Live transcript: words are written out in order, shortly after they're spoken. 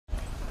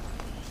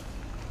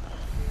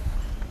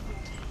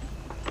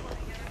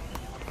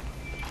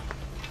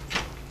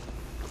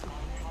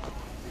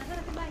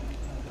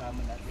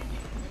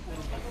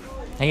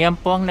Ayan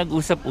po ang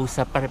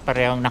nag-usap-usap,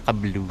 pare-parehong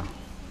naka-blue.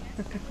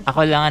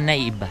 Ako lang ang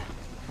naiba.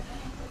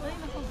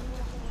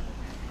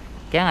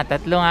 Kaya nga,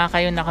 tatlo nga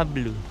kayo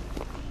naka-blue.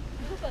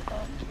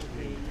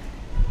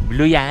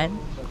 Blue yan?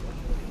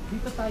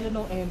 Dito tayo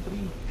no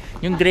entry.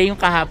 Yung gray yung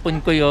kahapon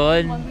ko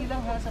yon. One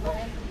lang ha sa no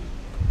entry.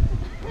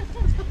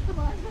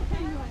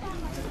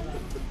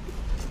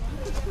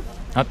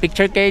 Oh,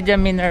 picture kayo dyan,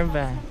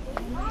 Minerva.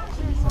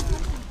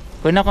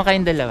 Kuna ko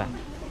kayong dalawa.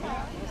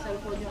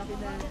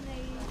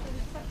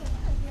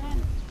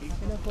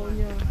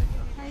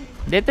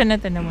 Dito na,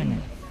 ito na muna.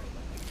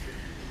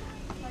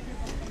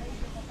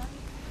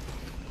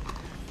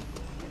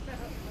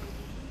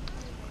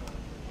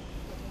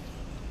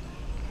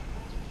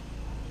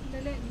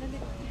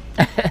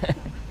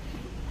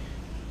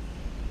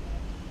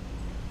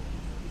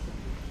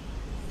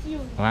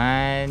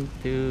 One,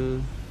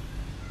 two,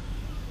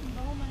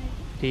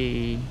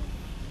 three.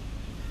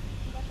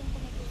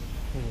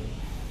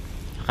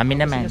 Kami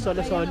naman.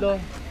 Solo-solo.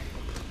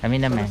 Kami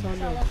naman.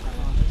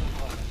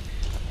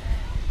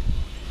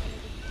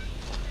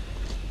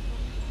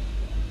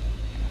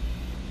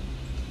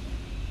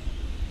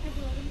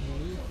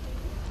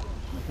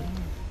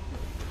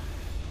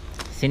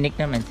 Sinik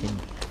naman,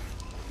 sinik.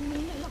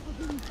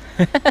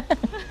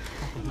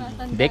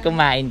 Hindi,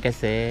 kumain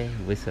kasi.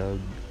 Busog.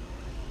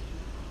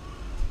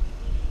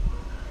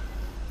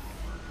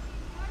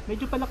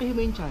 Medyo palaki mo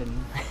yung chan.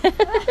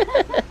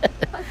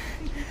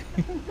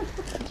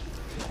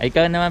 Ay,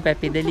 ikaw naman,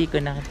 Pepe, dali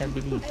ko na kita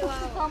bilis.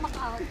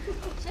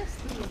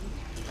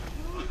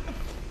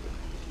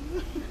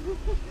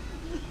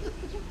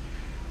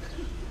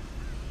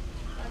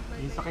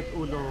 Yung sakit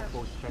ulo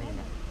post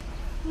kanina.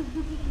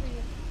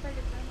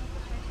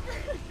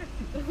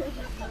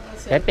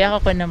 Pepe, ako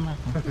ko naman.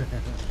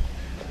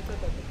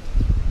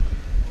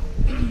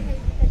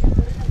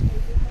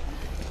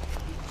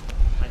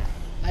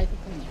 Ay, ito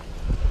pa niya.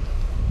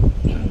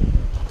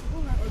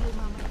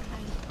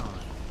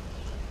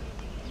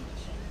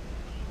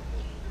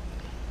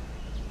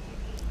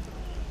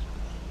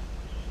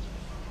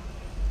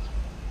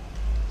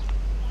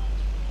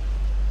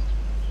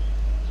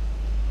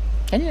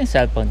 Ano yung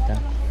cellphone to?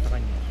 Sa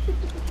kanya.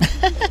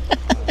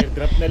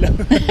 Airdrop na lang.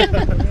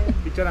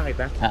 Picture lang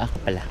kita. Ah, ako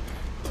pala.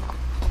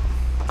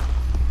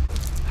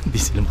 Hindi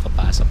sila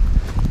makapasok.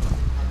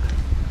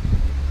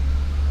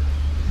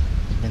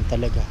 Yan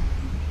talaga.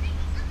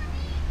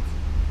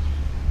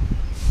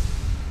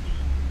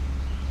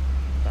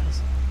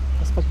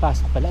 Tapos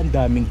pagpasok pala, ang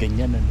daming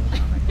ganyan, ano?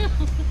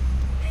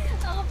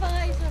 Ako pa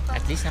nga isa pa.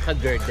 At least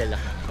naka-girdle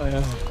ako.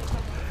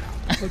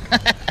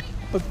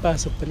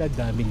 Pagpasok pala, ang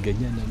daming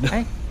ganyan, ano?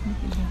 Ay,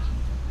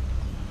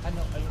 Ano,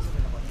 ayun sila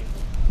na konti.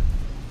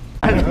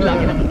 Ano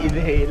lagi nang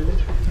inhale?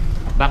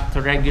 back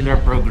to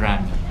regular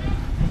programming.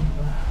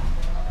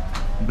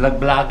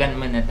 Vlog-vlogan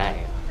muna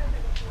tayo.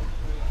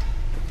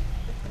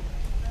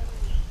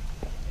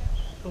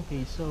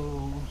 Okay, so...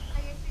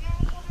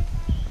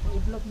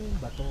 I-vlog mo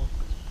yung bato.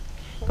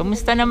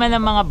 Kumusta naman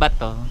ang mga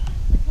bato?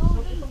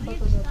 So, itong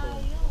bato na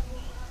to,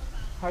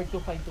 hard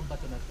to find itong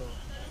bato na to.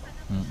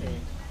 Kasi,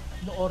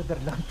 no order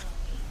lang to.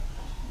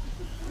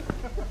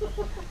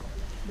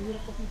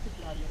 Mahirap ko yung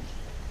supplier.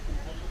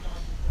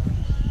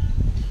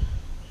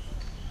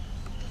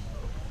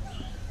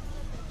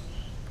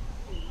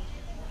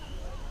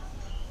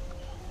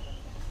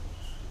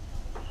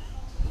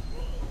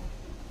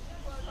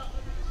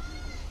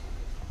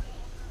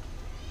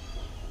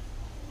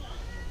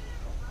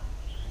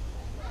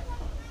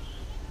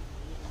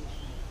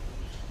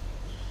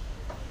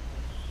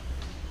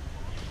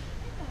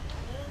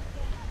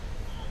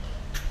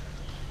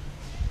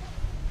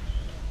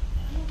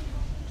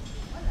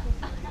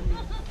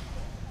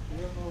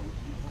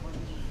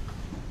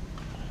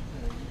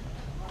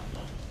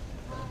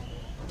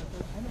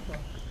 Ano to?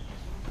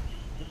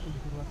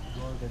 Igorot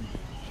Golden.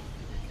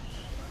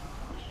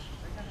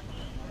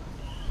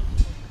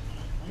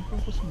 Ang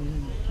focus mo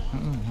yun.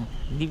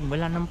 Hindi,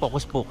 wala nang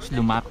focus-focus.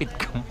 Lumapit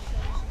ka.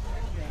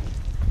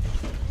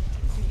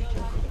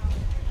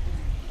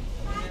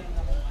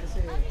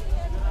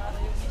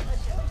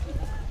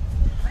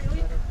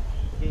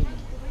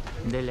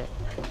 Dali.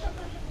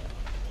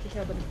 Kasi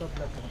ba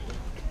nagpa-vlog ka na to?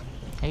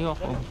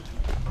 Ayoko.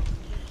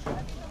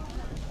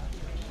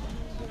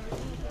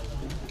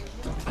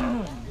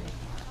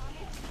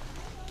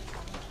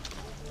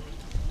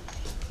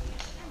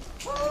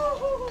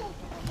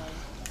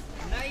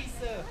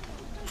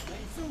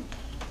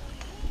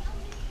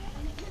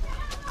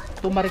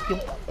 Tumarik yung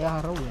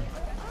araw eh.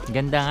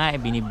 Ganda nga eh,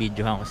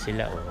 binibidyohan ko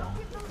sila oh.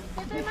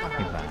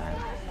 Diba?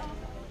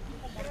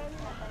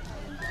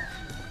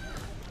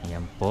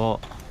 Ayan po.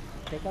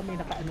 Teka, may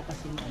nakaano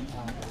kasi ang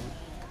araw.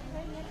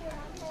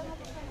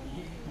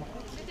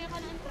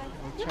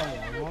 I'll try.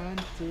 1,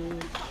 2,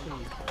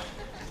 3.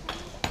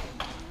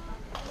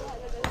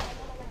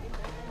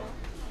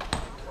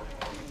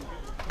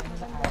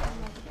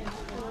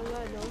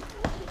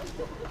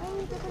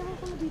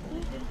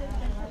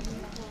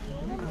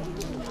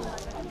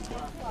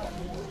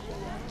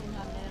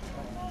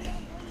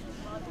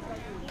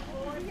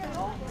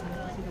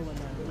 Sino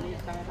wala?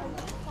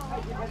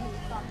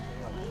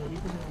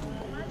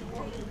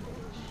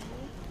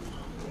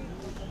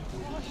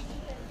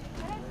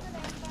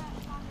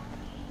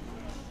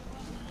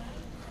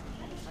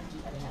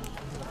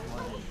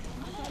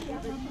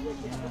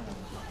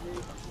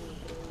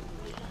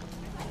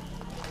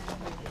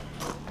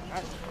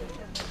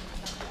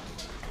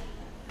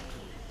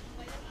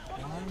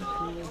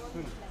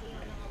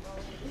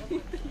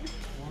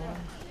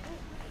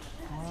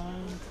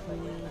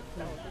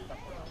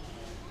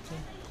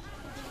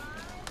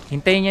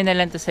 Hintayin nyo na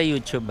lang to sa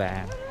YouTube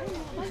ah.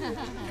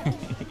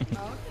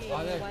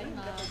 Okay, why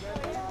not?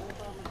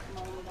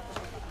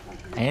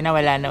 Ayun na,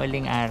 wala na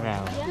uling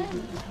araw.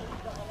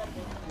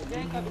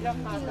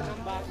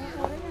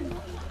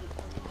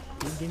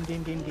 Din,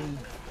 din, din, din.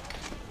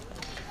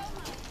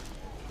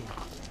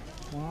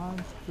 1,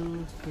 2,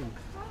 3.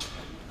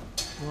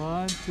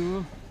 1,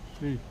 2,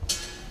 3.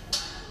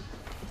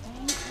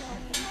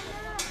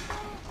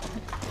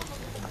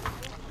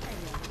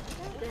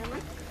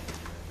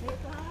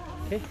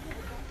 Okay.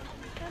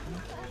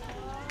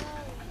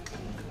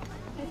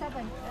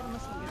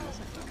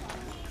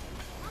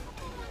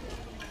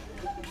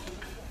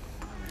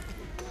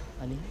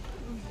 Ano yun?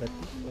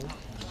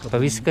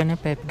 Pawis ka na,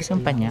 Pep. Gusto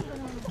mo pa niya?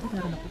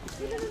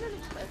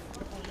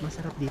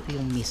 Masarap dito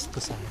yung mist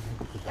ko sa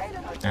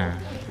Ah.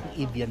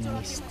 Evian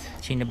mist.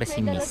 Sino ba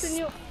si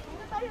Miss?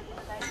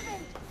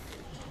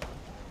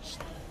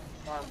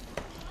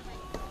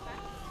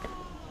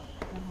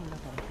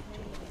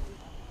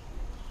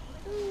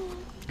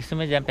 Gusto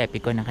mo dyan, Pepe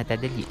ko?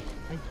 Nakatadali.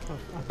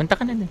 Punta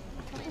ka na dun.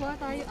 Kuha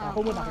tayo. Ako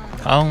muna.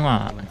 Oo nga.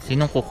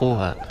 Sinong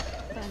kukuha?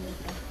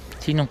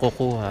 Sinong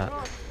kukuha?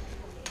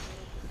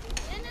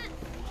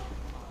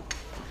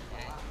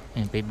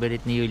 Ayun,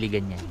 favorite ni Yuli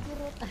ganyan.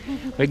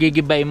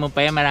 Magigibayin mo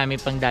pa yan, marami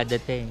pang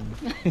dadating.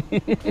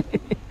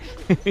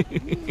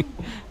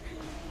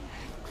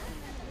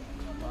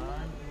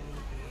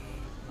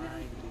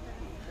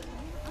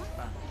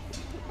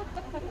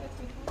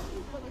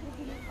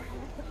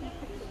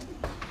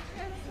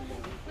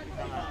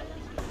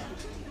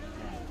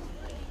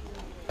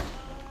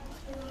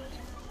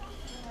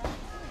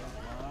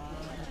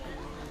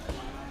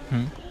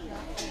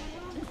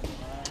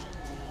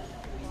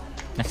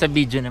 Nasa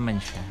video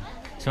naman siya.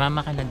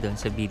 Sumama ka na doon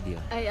sa video.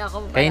 Ay,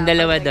 ako pa. Kayong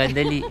dalawa doon,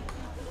 dali.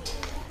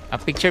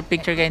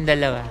 Picture kayong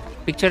dalawa.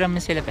 Picture naman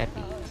sila,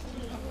 Pepe.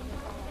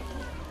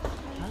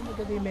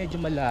 Maganda yung medyo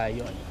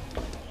malayo.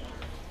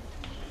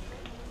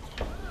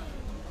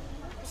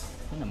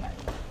 Ano naman?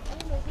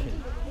 Okay.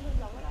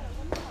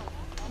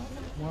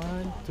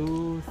 1,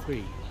 2,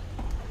 3.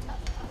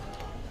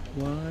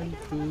 1,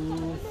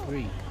 2,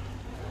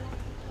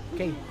 3.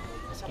 Okay.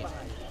 Let's go.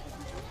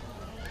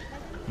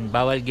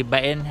 Bawal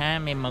gibain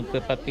ha, may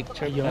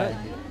magpapapicture pa.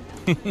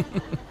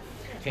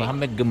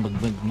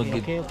 Baka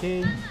Okay, okay.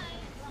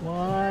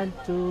 1,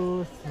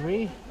 2,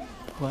 3.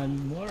 One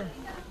more.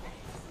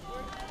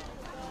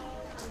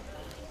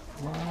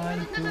 1,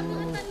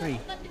 2, 3.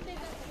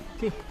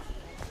 Okay.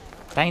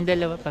 Tayong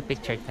dalawa pa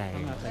picture tayo.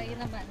 Kayo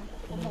naman.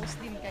 Pumost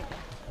din kayo.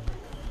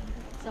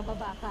 Sa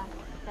baba ka.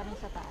 Tanong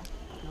sa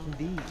taas.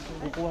 Hindi.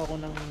 Kukuha ko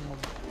ng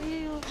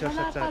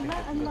Wala pa ba?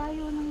 Ang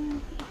layo ng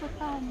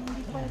ikutan.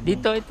 Hindi pwede.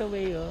 Dito, ito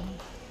way oh.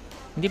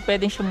 Hindi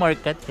pwedeng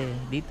shortcut eh.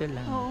 Dito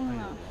lang. Oo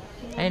nga.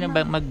 Ayun ang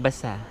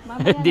magbasa.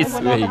 Mamaya This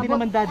na- way. Hindi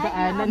naman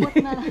dadaanan. Iaabot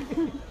na lang.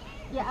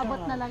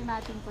 Iaabot na lang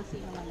natin kung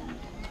sino man lang.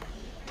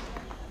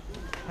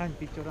 Han,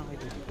 picture lang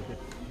ito dito.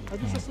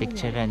 Ayan,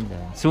 picturean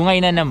doon. Sungay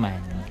na naman.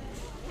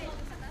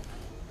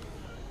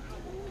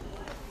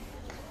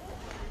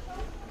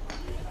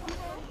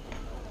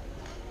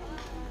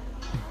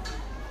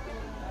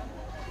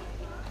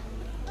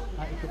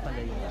 Ito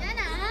pala yung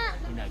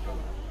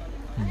ginagawa.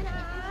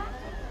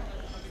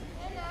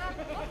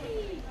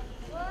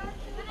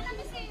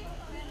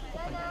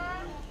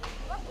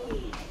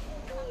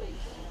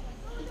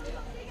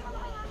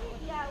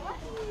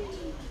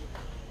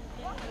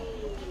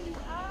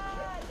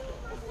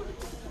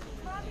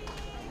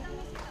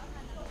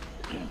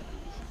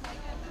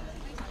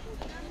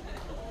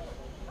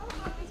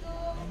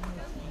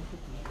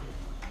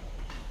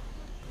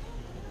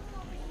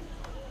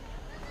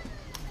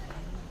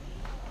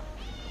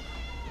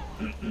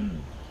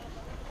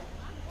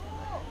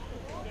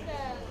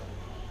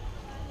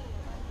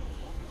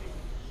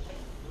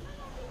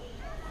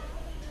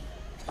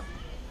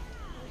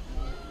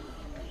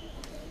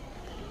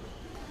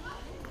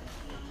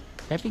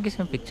 Pepe,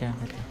 gusto mo picture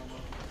ka to?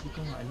 Hindi ko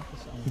maalam kung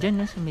saan. Diyan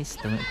na sa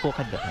misto. Upo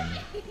ka doon.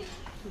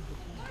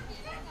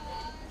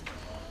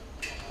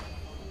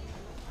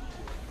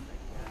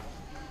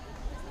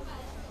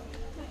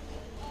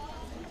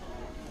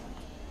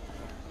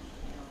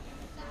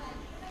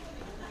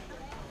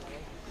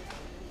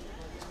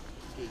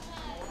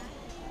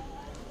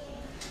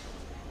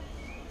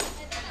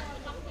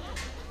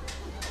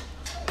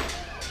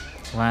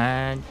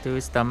 One,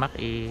 two, stomach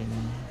in.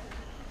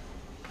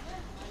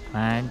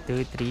 1,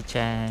 2, 3,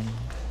 chan.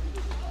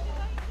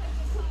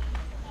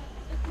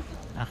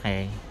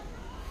 Okay.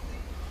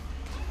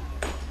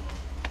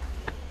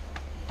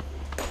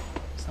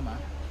 Sama?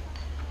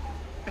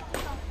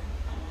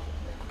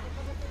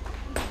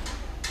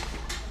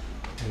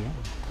 Ayan.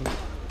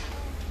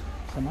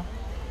 Sana?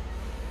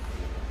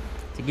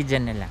 Sige,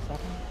 dyan na lang.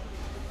 Saka?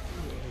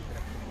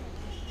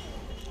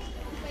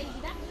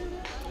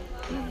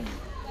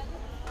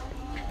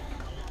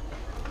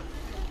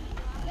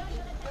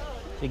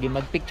 Sige,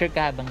 mag-picture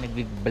ka habang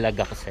nag-vlog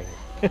ako sa'yo.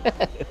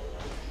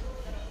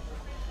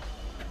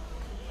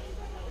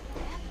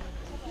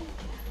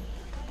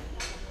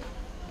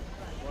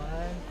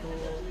 One, two,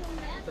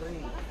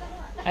 three.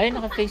 Ay,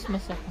 naka-face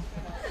mask ako.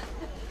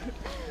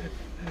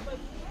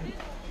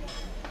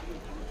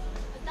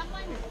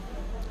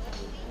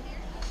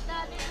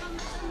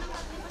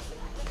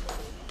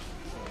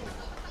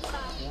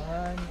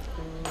 One,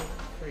 two,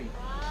 three.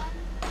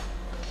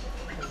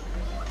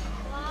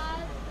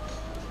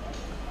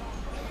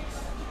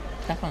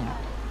 Tapa nga.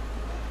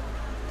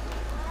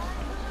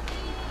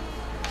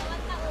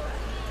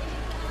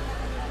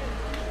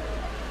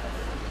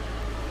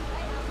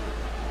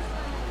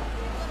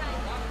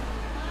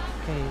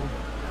 Okay.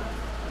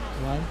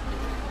 One.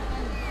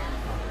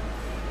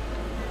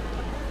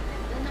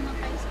 Doon naman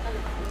kayo sa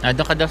kalabang.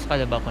 Doon ka daw sa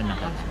kalabaw ko na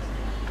ka.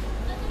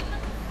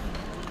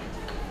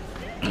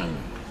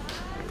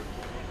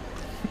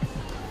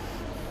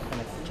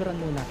 Picturean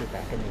muna kita.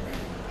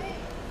 Kanina.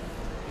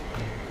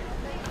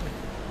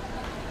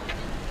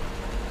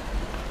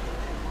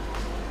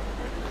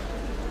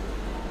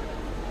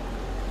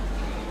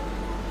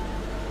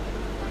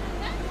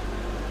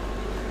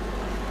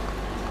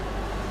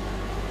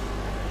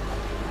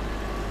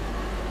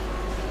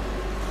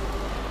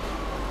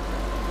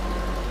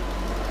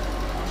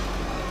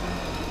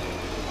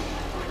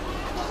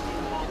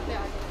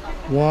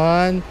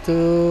 One,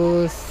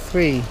 two,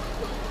 three.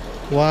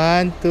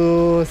 One,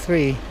 two,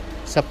 three.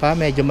 Isa pa,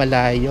 medyo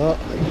malayo.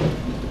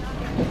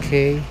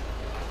 Okay.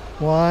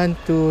 One,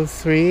 two,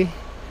 three.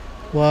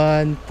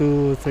 One,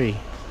 two, three.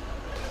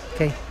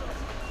 Okay.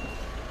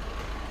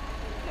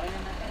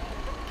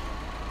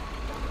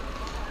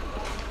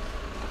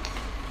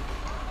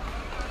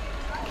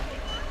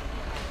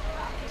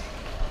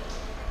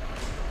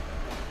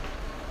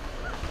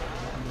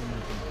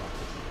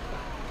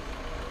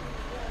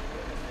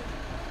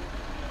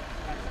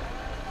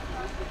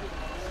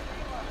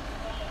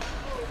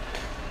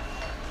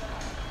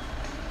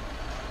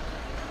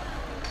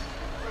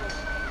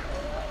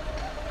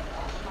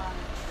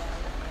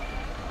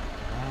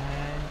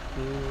 One,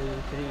 two,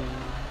 three.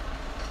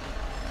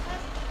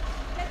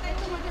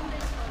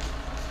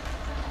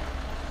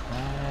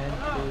 One,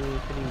 two,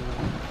 three.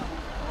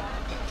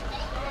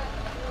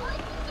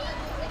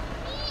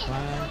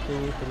 One,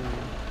 two, three.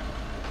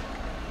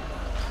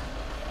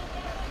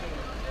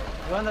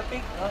 You wanna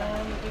pick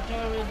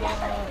picture with the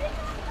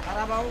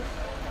Carabao?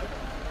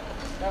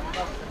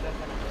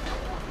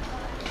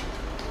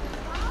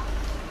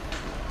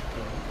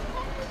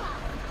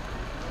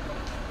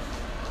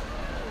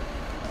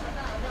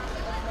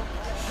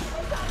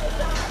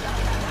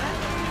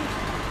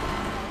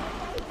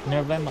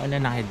 Nerva, mauna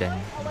na kayo doon.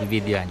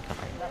 Bibidyoan ko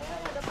kayo.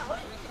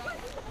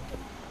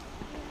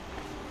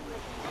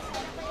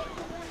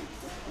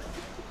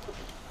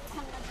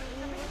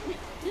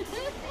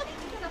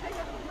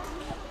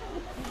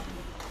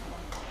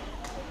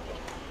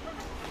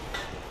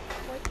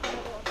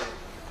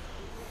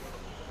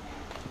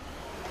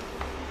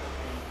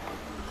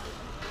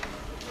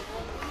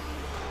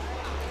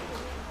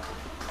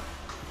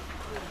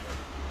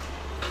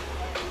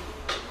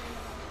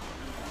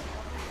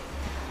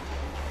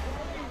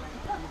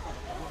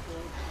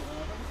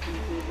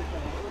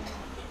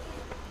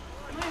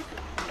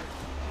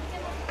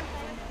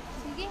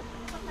 Sige.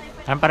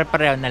 Ang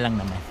pare-pareho na lang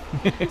naman.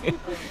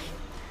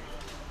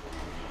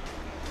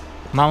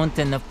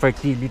 Mountain of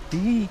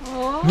Fertility.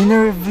 Oh,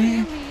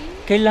 Minerva,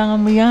 kailangan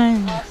mo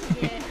yan.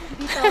 sige.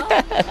 Dito.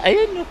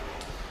 Ayun o.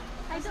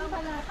 Ay, doon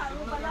pala.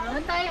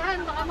 Bantayan,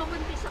 baka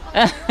mabuntis ako.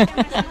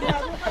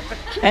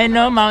 Ayun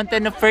o,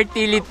 Mountain of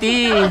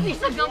Fertility. Hindi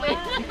sa gawin.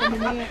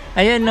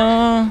 Ayun o.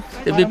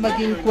 Para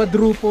maging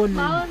quadruple.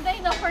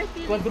 Mountain of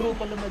fertility.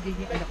 Quadruple ang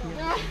magiging anak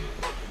niya.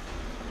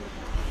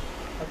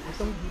 At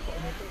itong dito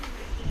ano ito?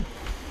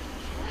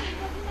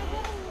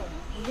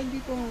 Hanggang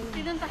dito.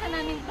 Pinuntahan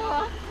namin to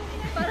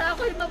para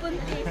ako'y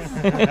mabuntis.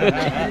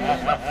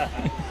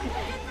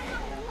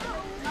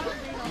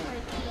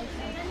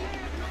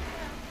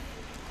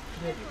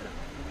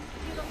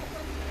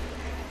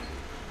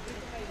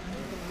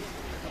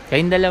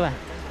 Kayong dalawa.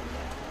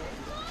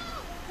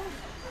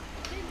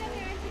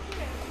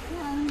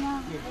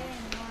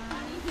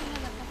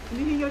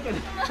 Hinihingal ka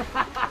na.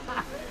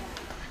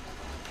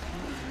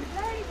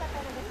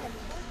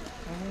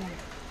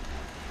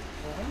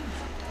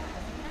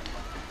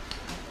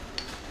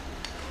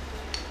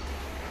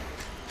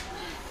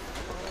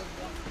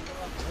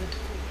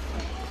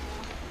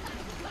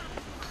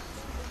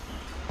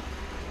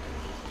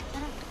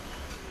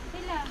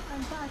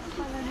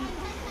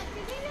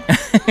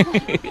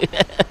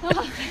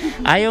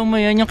 Ayaw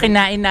mo yun, yung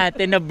kinain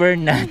natin na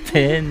burn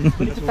natin.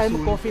 Balik tayo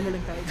mag-coffee na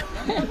lang tayo.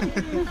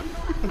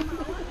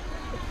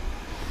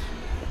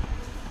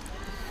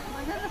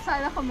 Maganda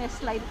sana kung may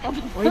slide ka.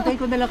 O hintayin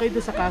ko na lang kayo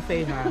doon sa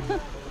cafe ha.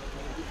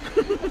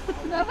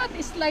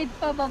 Dapat slide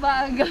pa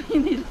baba ang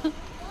gawin nila.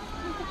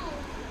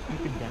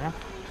 Ipid ka na?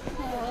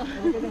 Oo.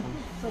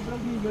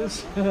 Sobrang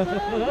hilos.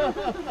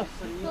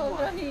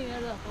 Sobrang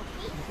hingal ako.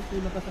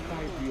 Kulang ka sa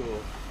cardio.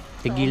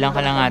 Tigilan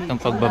ka lang nga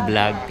itong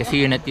pagbablog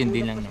kasi yun at yun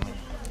din lang naman.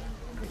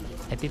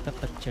 At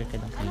ipapicture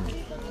ka lang kayo.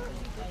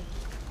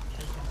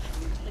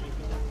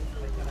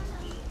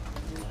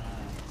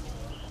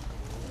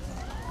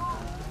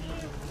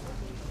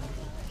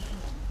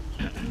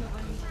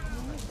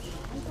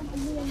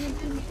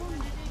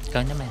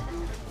 Ikaw naman.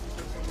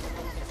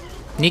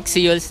 Nick,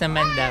 si Yules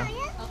naman daw.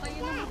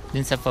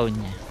 Dun sa phone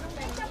niya.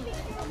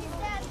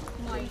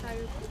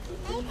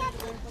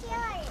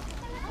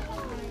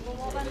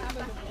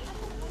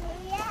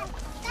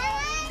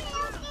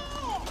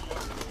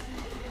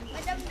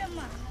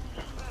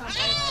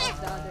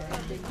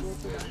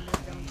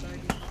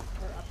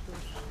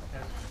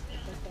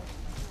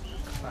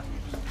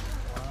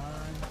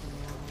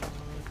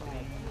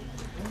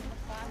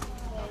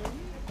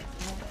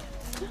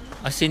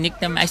 O si Nick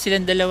naman. Ay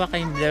silang dalawa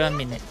kayong 2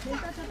 minute.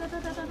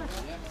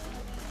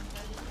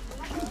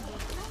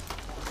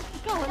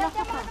 Ikaw, wala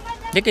ka pa.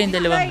 Hindi kayong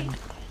 2 minute.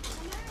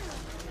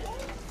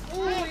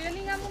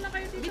 Yaling nga muna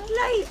kayo dito.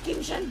 Bitlay! Kim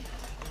Shan!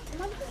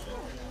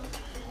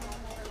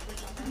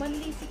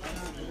 Manlisik ka.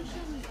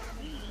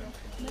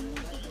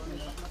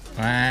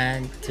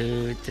 1,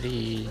 2,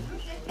 3.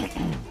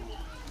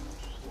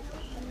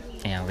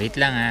 Ayan, wait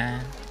lang ah.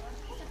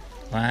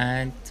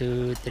 1,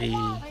 2, 3.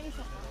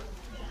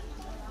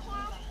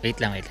 Wait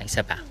lang.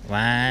 Isa pa.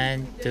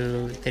 1,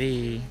 2,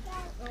 3.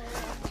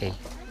 Okay.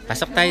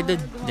 Pasok tayo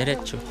dun.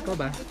 Diretso. Ikaw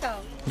ba? Ikaw.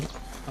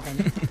 Okay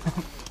na.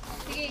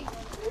 Sige.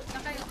 Doon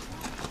kayo.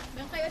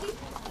 Doon kayo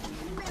dito.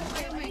 Doon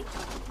kayo, Mike.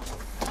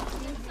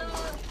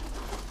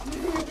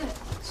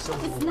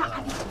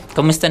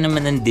 Kamusta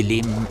naman ang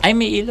dilim? Ay,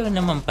 may ilaw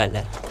naman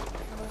pala.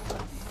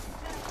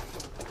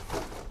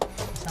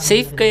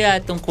 Safe kaya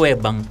itong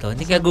kuwebang to?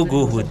 Hindi ka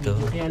guguho to?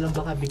 Kaya lang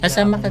baka bigla.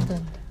 Nasama ka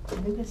dun?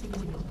 Sige.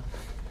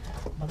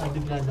 Baka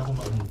bigla na ako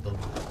maunutog.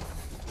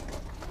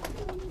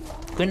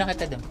 Kuna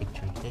kita ng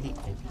picture. Dali,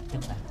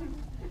 yung ka.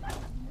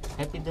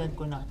 Happy doon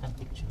kuna kita ng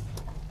picture.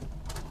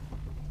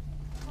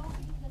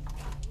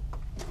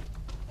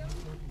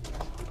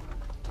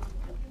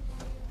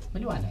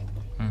 Maliwanag.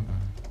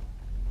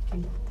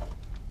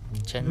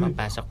 Diyan,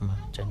 mapasok mo.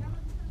 Diyan.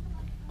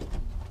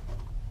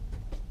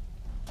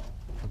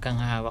 Huwag kang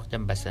hawak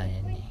dyan, basa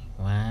yan eh.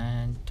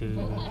 1, 2,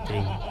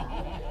 3.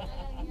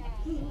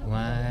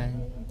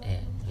 1,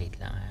 and wait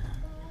lang ah.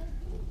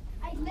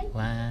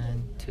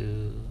 1,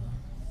 2,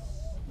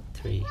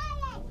 3.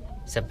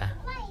 Isa pa.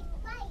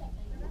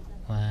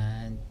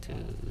 1,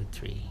 2,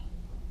 3.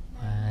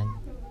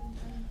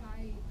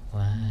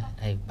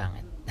 1, ay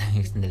pangit.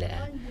 Sandali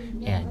ah.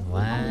 Ayan,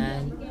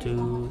 1,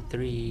 2,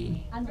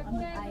 3.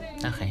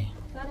 Okay.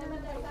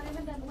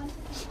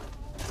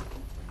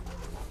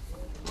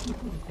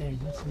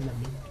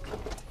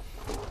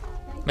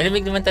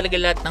 Malamig naman talaga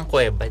lahat ng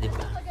kuweba, di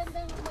ba?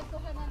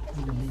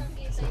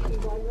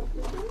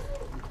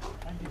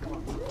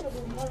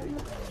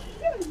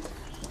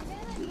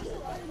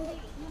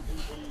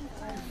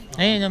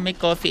 Ayun, may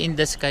coffee in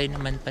the sky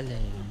naman pala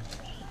eh.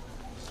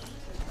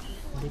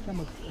 Hindi ka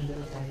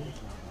mag-andala tayo.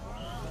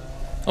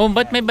 Oh,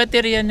 ba't may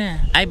baterya na?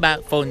 Ay,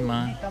 phone mo.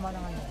 Tama na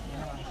nga yun.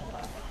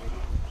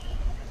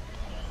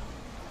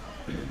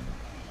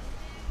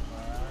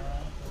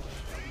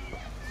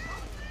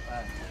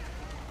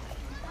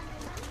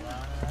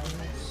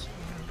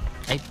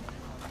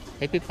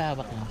 Ay,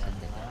 pipahawak lang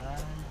sandali.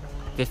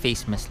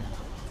 Face mask lang.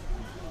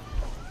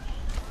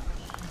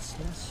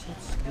 Let's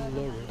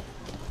glory.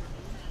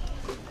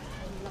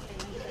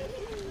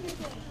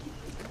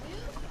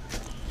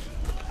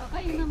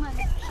 Okay naman.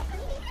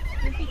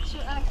 Yung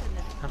picture asa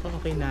na. Ako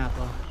okay na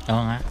ako.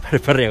 Oo nga,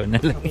 pare-pareho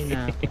na lang. Okay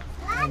na ako.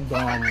 I'm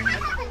done.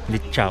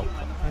 Litsaw.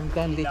 I'm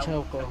done,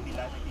 lichaw ko.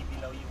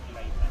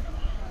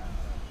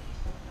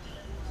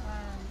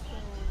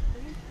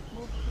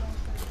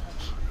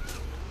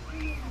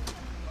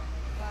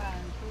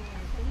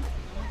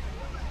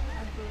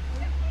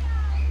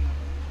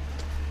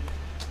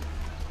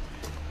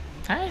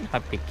 Ay,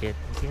 nakapikit.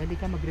 Kaya di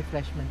ka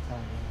mag-refreshment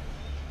tayo.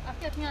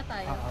 Akyat nga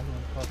tayo.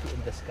 Yung coffee in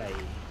the sky.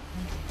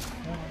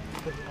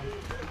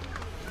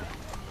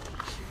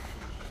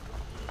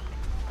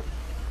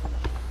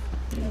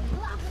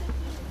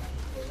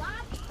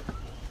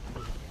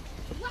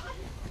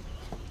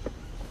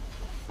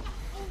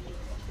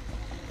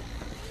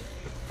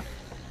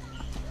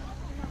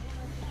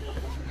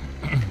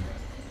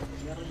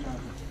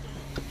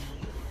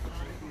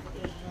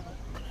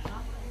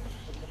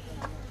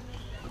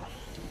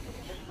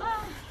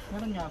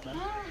 Meron nga ba?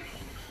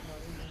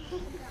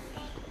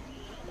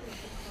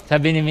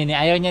 Sabi ni Minnie,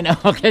 ayaw niya na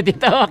umakyat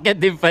dito. Umakyat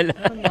din pala.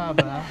 Meron nga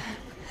ba?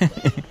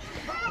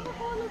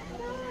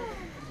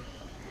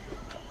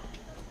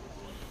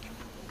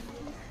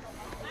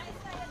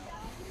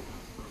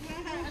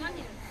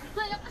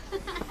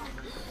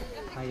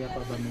 Kaya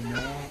pa ba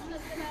nila?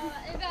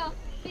 Ikaw,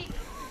 pick.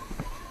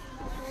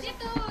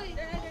 Dito.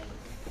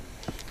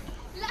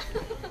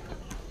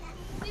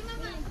 Si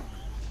mama.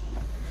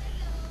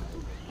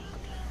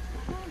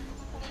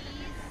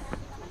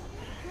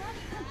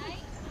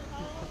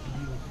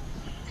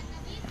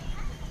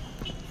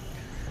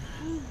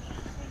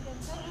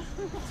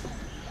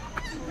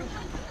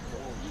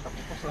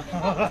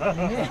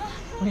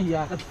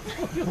 Mahiya ka.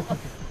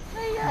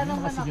 Kaya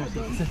naman ako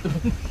doon.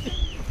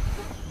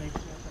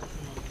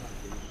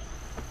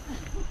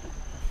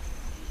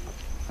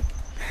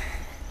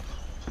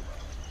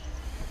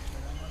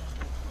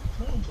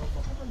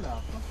 Wala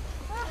pa.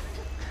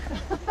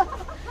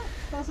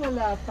 Tapos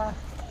wala pa.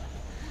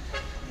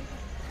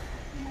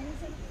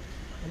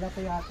 Wala pa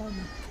yata.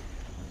 No?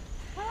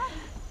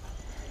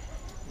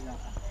 Wala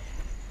pa.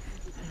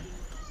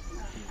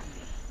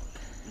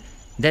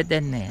 Dead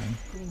end na yan.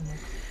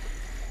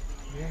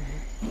 Yan, no?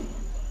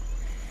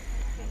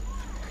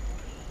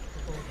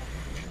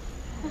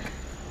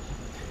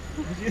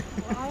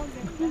 Wow,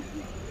 ganda.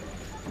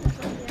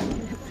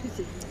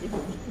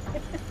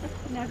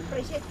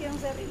 Na-appreciate ko yung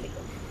sarili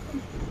ko.